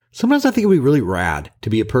Sometimes I think it would be really rad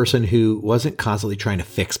to be a person who wasn't constantly trying to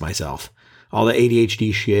fix myself. All the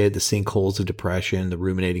ADHD shit, the sinkholes of depression, the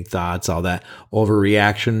ruminating thoughts, all that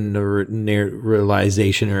overreaction or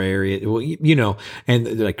realization or area,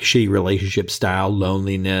 and like shitty relationship style,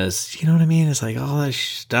 loneliness. You know what I mean? It's like all that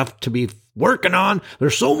stuff to be working on.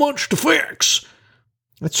 There's so much to fix.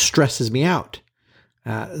 That stresses me out.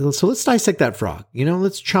 So let's dissect that frog.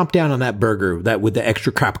 Let's chomp down on that burger that with the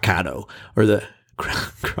extra crapicado or the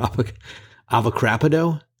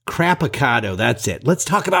avocrapado. Crapicado, that's it. Let's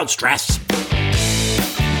talk about stress.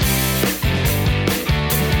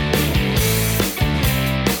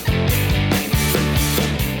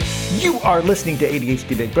 You are listening to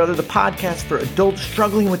ADHD Big Brother, the podcast for adults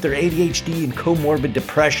struggling with their ADHD and comorbid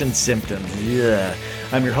depression symptoms. Yeah.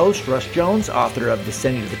 I'm your host, Russ Jones, author of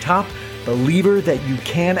Descending to the Top, believer that you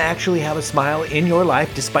can actually have a smile in your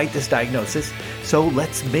life despite this diagnosis. So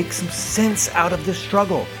let's make some sense out of this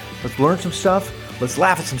struggle. Let's learn some stuff. Let's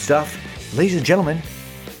laugh at some stuff. Ladies and gentlemen,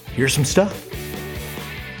 here's some stuff.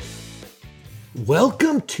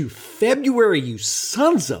 Welcome to February, you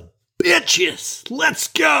sons of bitches. Let's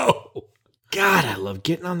go. God, I love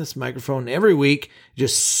getting on this microphone every week,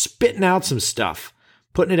 just spitting out some stuff,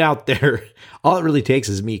 putting it out there. All it really takes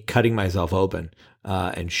is me cutting myself open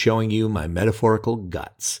and showing you my metaphorical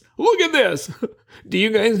guts. Look at this. Do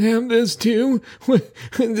you guys have this too?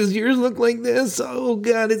 Does yours look like this? Oh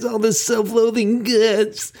God, it's all this self-loathing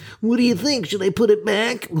guts. What do you think? Should I put it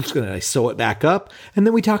back? I'm just going to sew it back up. And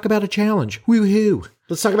then we talk about a challenge. Woohoo.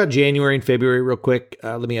 Let's talk about January and February real quick.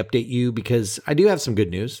 Let me update you because I do have some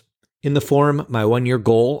good news. In the forum, my 1 year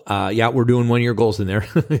goal. We're doing 1 year goals in there.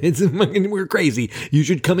 We're crazy. You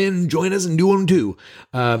should come in and join us and do them too.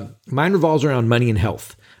 Mine revolves around money and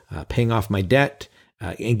health, paying off my debt,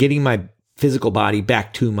 and getting my physical body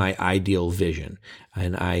back to my ideal vision.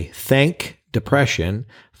 And I thank depression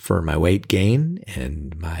for my weight gain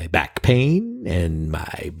and my back pain and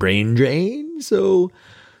my brain drain. So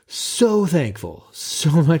thankful. So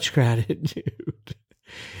much gratitude.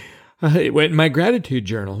 It went in my gratitude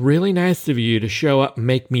journal. Really nice of you to show up and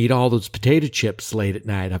make me eat all those potato chips late at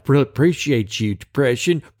night. I really appreciate you,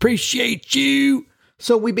 depression. Appreciate you.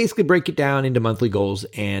 So we basically break it down into monthly goals,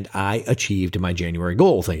 and I achieved my January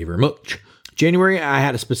goal. Thank you very much. January, I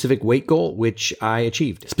had a specific weight goal, which I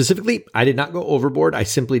achieved. Specifically, I did not go overboard. I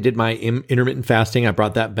simply did my intermittent fasting. I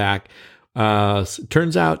brought that back.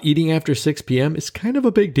 Turns out eating after 6 p.m. is kind of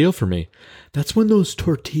a big deal for me. That's when those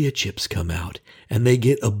tortilla chips come out and they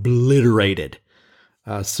get obliterated.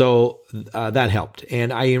 So that helped.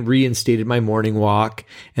 And I reinstated my morning walk.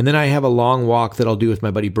 And then I have a long walk that I'll do with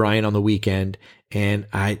my buddy Brian on the weekend. And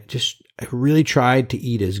I really tried to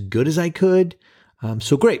eat as good as I could.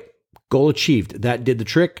 So great. Goal achieved. That did the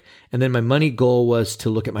trick. And then my money goal was to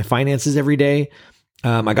look at my finances every day.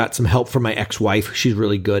 I got some help from my ex-wife. She's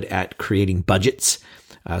really good at creating budgets.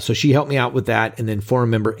 So she helped me out with that. And then forum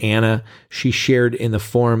member Anna, she shared in the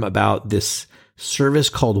forum about this service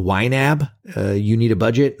called YNAB. You need a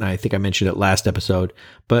budget. And I think I mentioned it last episode,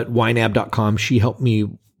 but YNAB.com, she helped me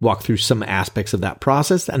walk through some aspects of that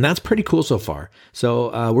process. And that's pretty cool so far.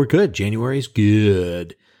 So we're good. January's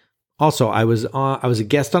good. Also, I was a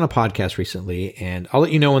guest on a podcast recently, and I'll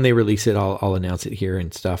let you know when they release it. I'll announce it here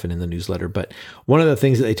and stuff and in the newsletter. But one of the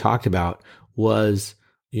things that they talked about was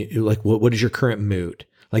like, what is your current mood?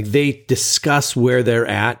 Like they discuss where they're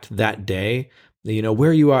at that day,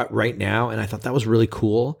 where you are right now. And I thought that was really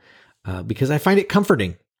cool because I find it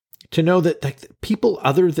comforting to know that like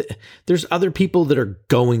there's other people that are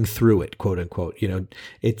going through it, quote unquote.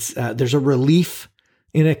 It's there's a relief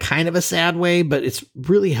in a kind of a sad way, but it's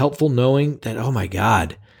really helpful knowing that, oh my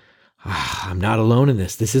God, I'm not alone in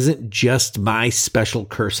this. This isn't just my special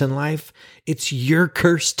curse in life. It's your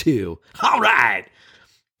curse too. All right.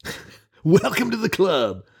 Welcome to the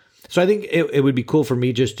club. So I think it would be cool for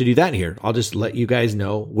me just to do that here. I'll just let you guys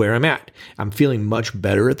know where I'm at. I'm feeling much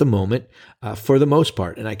better at the moment for the most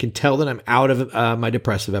part. And I can tell that I'm out of my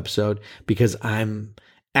depressive episode because I'm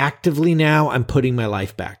putting my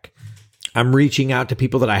life back. I'm reaching out to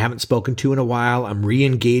people that I haven't spoken to in a while. I'm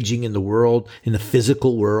re-engaging in the world, in the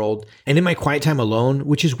physical world, and in my quiet time alone,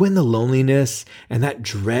 which is when the loneliness and that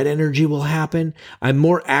dread energy will happen. I'm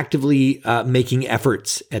more actively making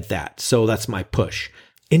efforts at that. So that's my push.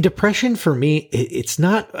 In depression, for me, it's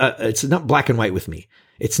not black and white with me.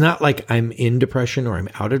 It's not like I'm in depression or I'm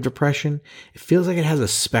out of depression. It feels like it has a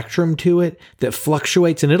spectrum to it that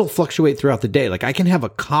fluctuates, and it'll fluctuate throughout the day. Like I can have a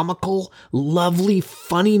comical, lovely,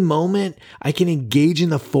 funny moment. I can engage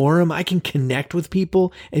in the forum. I can connect with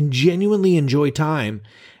people and genuinely enjoy time.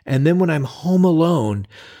 And then when I'm home alone,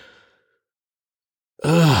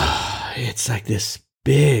 it's like this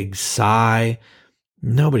big sigh.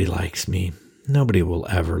 Nobody likes me. Nobody will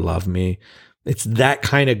ever love me. It's that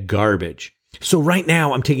kind of garbage. So right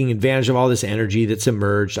now I'm taking advantage of all this energy that's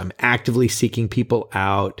emerged. I'm actively seeking people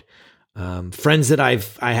out. Friends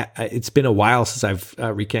that it's been a while since I've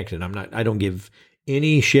reconnected. I don't give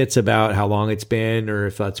any shits about how long it's been or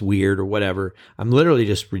if that's weird or whatever. I'm literally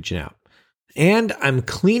just reaching out. And I'm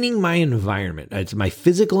cleaning my environment. It's my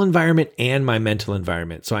physical environment and my mental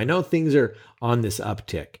environment. So I know things are on this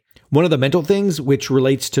uptick. One of the mental things which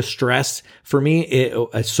relates to stress for me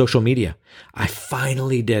is social media. I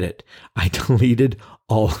finally did it. I deleted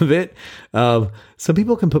all of it. Some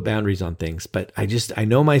people can put boundaries on things, but I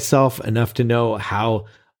know myself enough to know how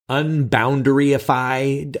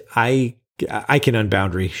unboundaryified I can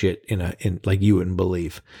unboundary shit in like you wouldn't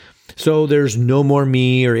believe. So there's no more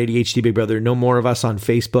me or ADHD Big Brother, no more of us on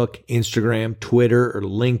Facebook, Instagram, Twitter, or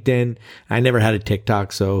LinkedIn. I never had a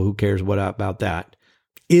TikTok, so who cares about that?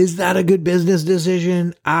 Is that a good business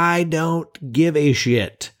decision? I don't give a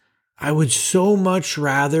shit. I would so much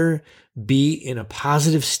rather be in a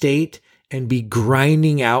positive state and be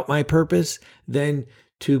grinding out my purpose than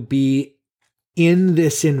to be in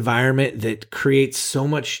this environment that creates so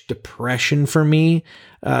much depression for me,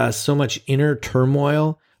 so much inner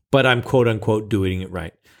turmoil, but I'm quote unquote doing it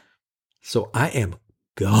right. So I am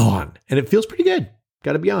gone and it feels pretty good.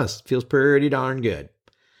 Got to be honest. It feels pretty darn good.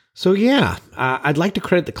 So yeah, I'd like to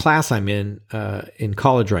credit the class I'm in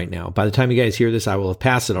college right now. By the time you guys hear this, I will have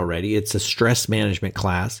passed it already. It's a stress management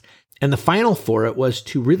class. And the final for it was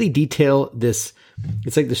to really detail this.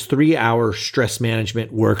 It's like this 3-hour stress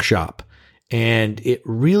management workshop. And it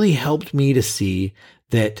really helped me to see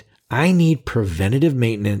that I need preventative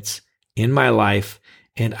maintenance in my life,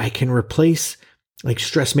 and I can replace like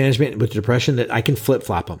stress management with depression, that I can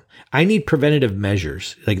flip-flop them. I need preventative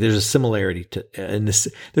measures. Like there's a similarity to,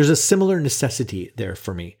 there's a similar necessity there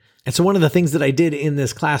for me. And so one of the things that I did in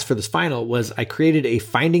this class for this final was I created a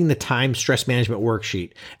Finding the Time stress management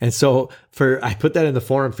worksheet. And so I put that in the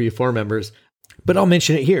forum for you forum members, but I'll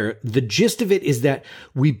mention it here. The gist of it is that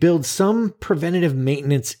we build some preventative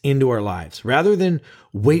maintenance into our lives rather than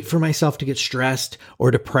wait for myself to get stressed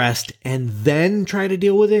or depressed and then try to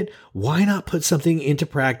deal with it. Why not put something into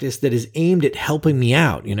practice that is aimed at helping me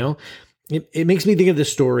out? You know, it makes me think of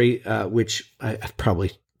this story, which I've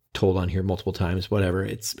probably told on here multiple times, whatever.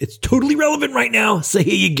 It's totally relevant right now. So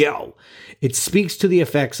here you go. It speaks to the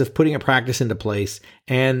effects of putting a practice into place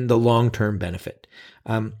and the long-term benefit.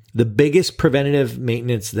 The biggest preventative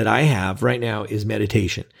maintenance that I have right now is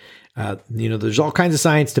meditation. There's all kinds of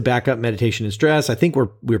science to back up meditation and stress. I think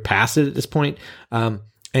we're past it at this point.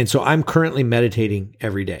 And so I'm currently meditating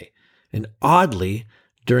every day. And oddly,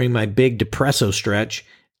 during my big depresso stretch,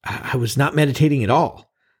 I was not meditating at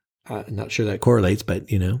all. Not sure that correlates, but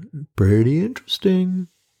pretty interesting.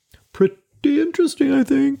 Pretty interesting, I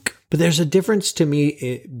think. But there's a difference to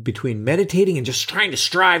me between meditating and just trying to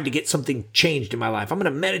strive to get something changed in my life. I'm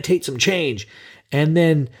going to meditate some change, and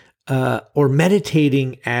then, or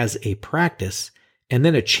meditating as a practice, and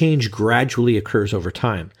then a change gradually occurs over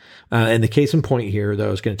time. And the case in point here that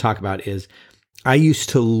I was going to talk about is I used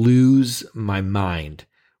to lose my mind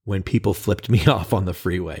when people flipped me off on the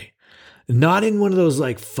freeway. Not in one of those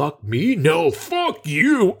like, fuck me, no, fuck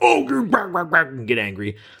you, get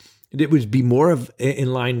angry. It would be more of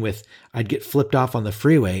in line with I'd get flipped off on the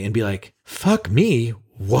freeway and be like, fuck me,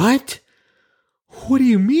 what? What do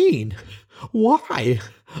you mean? Why?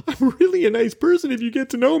 I'm really a nice person if you get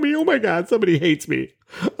to know me. Oh my God, somebody hates me.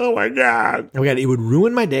 Oh my God. It would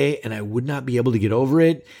ruin my day and I would not be able to get over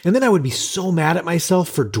it. And then I would be so mad at myself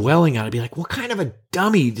for dwelling on it. I'd be like, what kind of a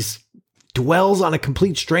dummy just dwells on a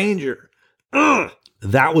complete stranger? Ugh.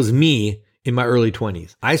 That was me in my early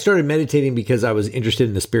 20s. I started meditating because I was interested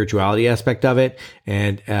in the spirituality aspect of it.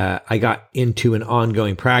 And I got into an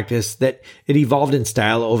ongoing practice that it evolved in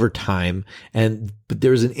style over time. But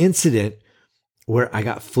there was an incident where I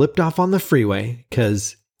got flipped off on the freeway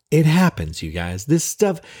because it happens, you guys. This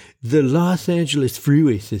stuff, the Los Angeles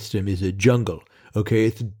freeway system is a jungle. Okay,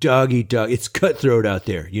 it's dog eat dog. It's cutthroat out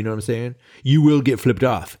there. You know what I'm saying? You will get flipped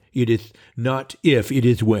off. It is not if, it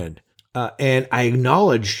is when. And I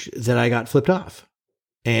acknowledged that I got flipped off.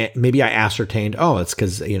 And maybe I ascertained, it's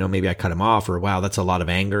because, maybe I cut him off, or wow, that's a lot of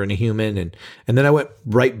anger in a human. And then I went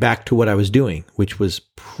right back to what I was doing, which was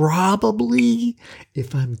probably,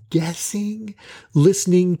 if I'm guessing,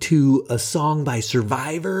 listening to a song by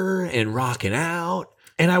Survivor and rocking out.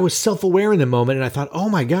 And I was self-aware in the moment. And I thought, oh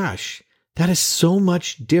my gosh, that is so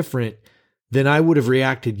much different than I would have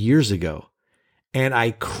reacted years ago. And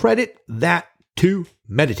I credit that 2,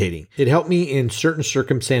 meditating. It helped me in certain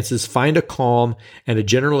circumstances find a calm and a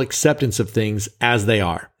general acceptance of things as they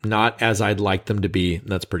are, not as I'd like them to be.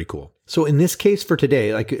 That's pretty cool. So in this case for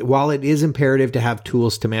today, like while it is imperative to have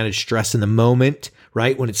tools to manage stress in the moment,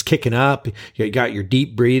 right? When it's kicking up, you got your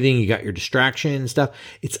deep breathing, you got your distraction and stuff.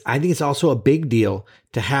 I think it's also a big deal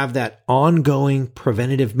to have that ongoing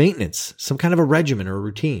preventative maintenance, some kind of a regimen or a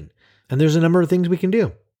routine. And there's a number of things we can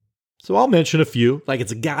do. So I'll mention a few, like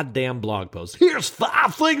it's a goddamn blog post. Here's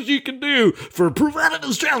 5 things you can do for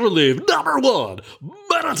preventative stress relief. Number 1,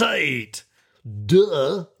 meditate.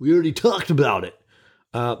 Duh, we already talked about it.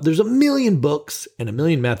 There's a million books and a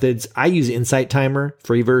million methods. I use Insight Timer,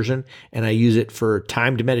 free version, and I use it for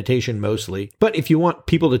timed meditation mostly. But if you want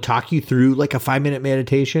people to talk you through like a 5-minute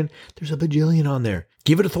meditation, there's a bajillion on there.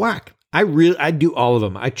 Give it a thwack. I do all of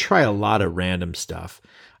them. I try a lot of random stuff.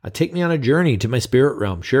 Take me on a journey to my spirit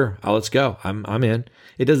realm. Sure, let's go. I'm in.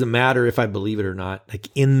 It doesn't matter if I believe it or not. Like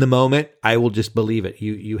in the moment, I will just believe it.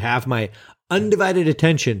 You have my undivided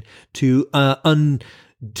attention to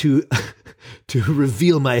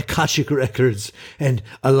reveal my Akashic records and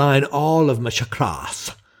align all of my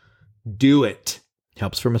chakras. Do it.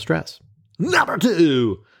 Helps for my stress. Number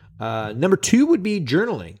 2 would be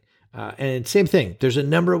journaling. And same thing. There's a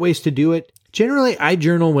number of ways to do it. Generally, I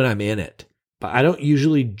journal when I'm in it. But I don't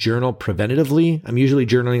usually journal preventatively. I'm usually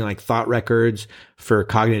journaling like thought records for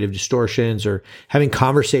cognitive distortions or having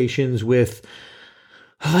conversations with,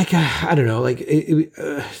 like, I don't know, like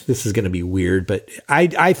this is going to be weird, but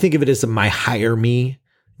I think of it as my higher me,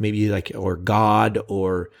 maybe like, or God,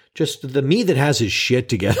 or just the me that has his shit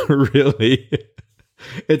together, really.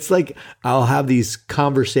 It's like I'll have these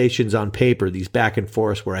conversations on paper, these back and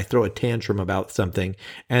forth where I throw a tantrum about something.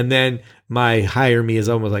 And then my higher me is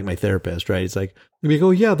almost like my therapist, right? It's like, we go,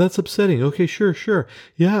 yeah, that's upsetting. Okay, sure.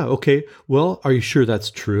 Yeah, okay. Well, are you sure that's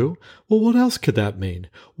true? Well, what else could that mean?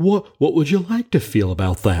 What would you like to feel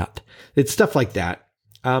about that? It's stuff like that.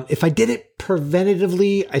 If I did it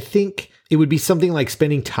preventatively, I think it would be something like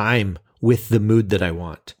spending time with the mood that I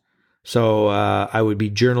want. So I would be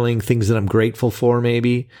journaling things that I'm grateful for,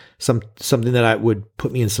 maybe something that would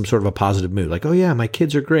put me in some sort of a positive mood. Like, oh yeah, my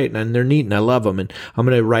kids are great and they're neat and I love them. And I'm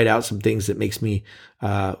going to write out some things that makes me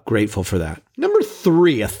grateful for that. Number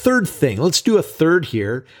 3, a third thing. Let's do a third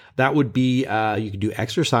here. That would be you can do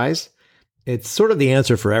exercise. It's sort of the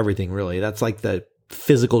answer for everything, really. That's like the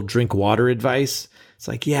physical drink water advice. It's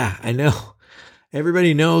like, yeah, I know.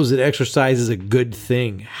 Everybody knows that exercise is a good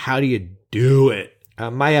thing. How do you do it?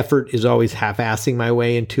 My effort is always half-assing my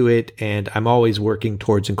way into it, and I'm always working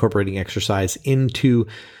towards incorporating exercise into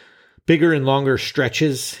bigger and longer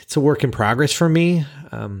stretches. It's a work in progress for me.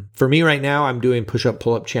 For me right now, I'm doing push-up,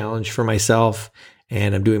 pull-up challenge for myself,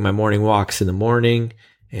 and I'm doing my morning walks in the morning,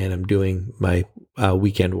 and I'm doing my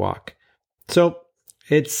weekend walk. So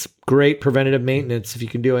it's great preventative maintenance if you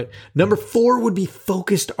can do it. Number 4 would be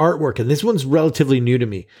focused artwork, and this one's relatively new to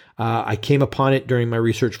me. I came upon it during my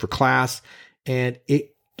research for class, and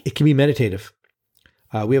it can be meditative.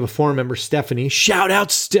 We have a forum member, Stephanie. Shout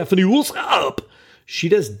out, Stephanie. What's up? She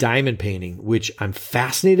does diamond painting, which I'm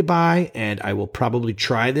fascinated by, and I will probably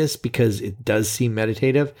try this because it does seem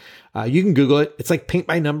meditative. You can Google it. It's like paint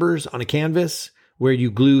by numbers on a canvas where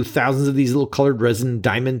you glue thousands of these little colored resin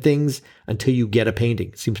diamond things until you get a painting.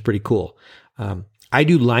 It seems pretty cool. I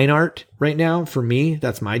do line art right now. For me,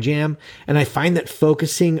 that's my jam. And I find that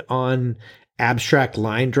focusing on abstract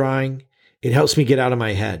line drawing, it helps me get out of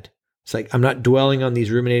my head. It's like I'm not dwelling on these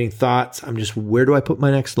ruminating thoughts. I'm just, where do I put my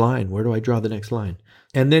next line? Where do I draw the next line?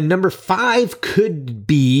 And then number 5 could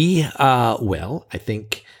be, I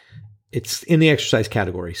think it's in the exercise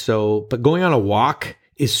category. So, but going on a walk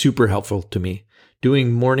is super helpful to me.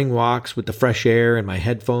 Doing morning walks with the fresh air and my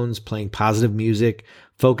headphones, playing positive music,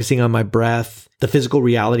 focusing on my breath, the physical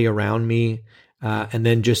reality around me. And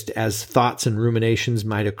then just as thoughts and ruminations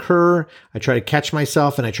might occur, I try to catch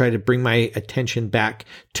myself and I try to bring my attention back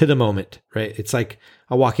to the moment, right? It's like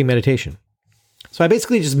a walking meditation. So I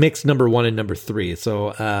basically just mixed number 1 and number 3.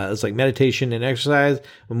 So it's like meditation and exercise,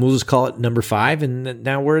 and we'll just call it number 5. And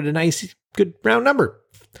now we're at a nice, good round number.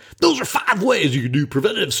 Those are 5 ways you can do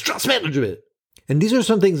preventative stress management. And these are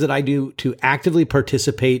some things that I do to actively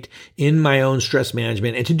participate in my own stress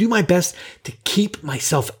management and to do my best to keep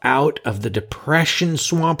myself out of the depression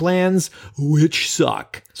swamplands, which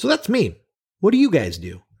suck. So that's me. What do you guys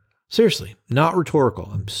do? Seriously, not rhetorical.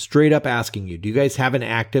 I'm straight up asking you, do you guys have an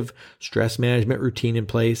active stress management routine in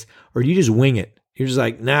place, or do you just wing it? You're just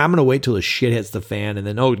like, nah, I'm going to wait till the shit hits the fan and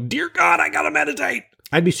then, oh, dear God, I got to meditate.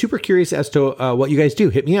 I'd be super curious as to what you guys do.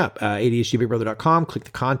 Hit me up, ADHDBigBrother.com, click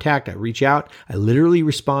the contact, I reach out. I literally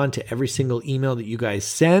respond to every single email that you guys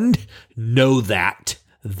send. Know that.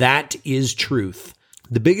 That is truth.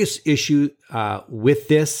 The biggest issue with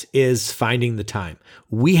this is finding the time.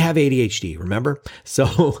 We have ADHD, remember?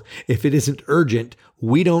 So if it isn't urgent,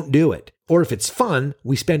 we don't do it. Or if it's fun,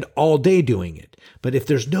 we spend all day doing it. But if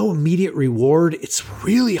there's no immediate reward, it's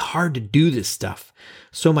really hard to do this stuff.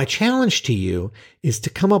 So my challenge to you is to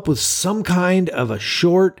come up with some kind of a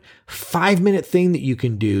short 5-minute thing that you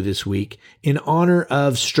can do this week in honor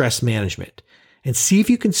of stress management. And see if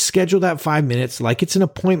you can schedule that 5 minutes like it's an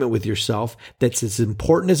appointment with yourself that's as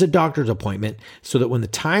important as a doctor's appointment, so that when the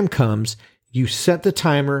time comes, you set the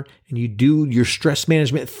timer and you do your stress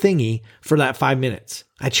management thingy for that 5 minutes.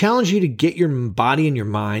 I challenge you to get your body and your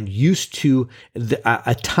mind used to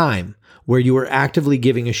a time where you are actively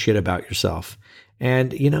giving a shit about yourself.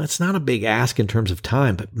 And, it's not a big ask in terms of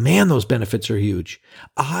time, but man, those benefits are huge.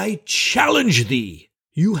 I challenge thee.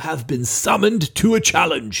 You have been summoned to a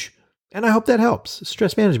challenge. And I hope that helps.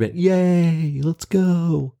 Stress management. Yay. Let's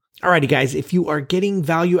go. Alrighty, guys. If you are getting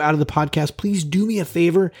value out of the podcast, please do me a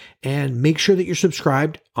favor and make sure that you're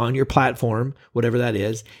subscribed on your platform, whatever that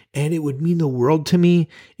is. And it would mean the world to me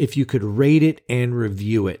if you could rate it and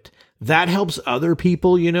review it. That helps other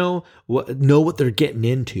people, know what they're getting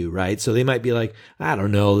into, right? So they might be like, I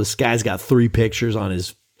don't know, this guy's got 3 pictures on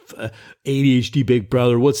his ADHD Big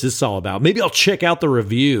Brother. What's this all about? Maybe I'll check out the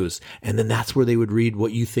reviews. And then that's where they would read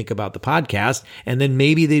what you think about the podcast. And then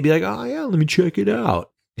maybe they'd be like, oh yeah, let me check it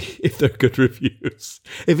out. If they're good reviews.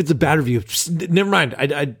 If it's a bad review, never mind.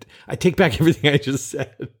 I take back everything I just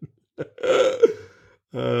said.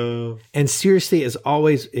 And seriously, as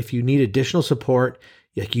always, if you need additional support,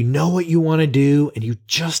 like you know what you want to do and you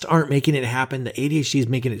just aren't making it happen, the ADHD is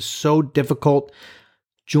making it so difficult,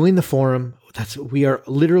 join the forum. We are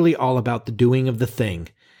literally all about the doing of the thing.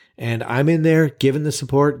 And I'm in there giving the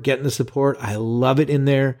support, getting the support. I love it in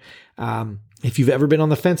there. If you've ever been on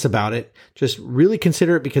the fence about it, just really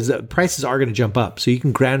consider it, because the prices are going to jump up. So you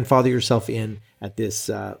can grandfather yourself in at this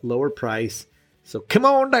lower price. So come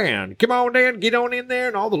on down, get on in there,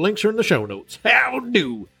 and all the links are in the show notes. How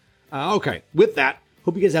do? Okay, with that,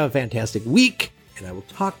 hope you guys have a fantastic week, and I will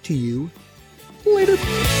talk to you later.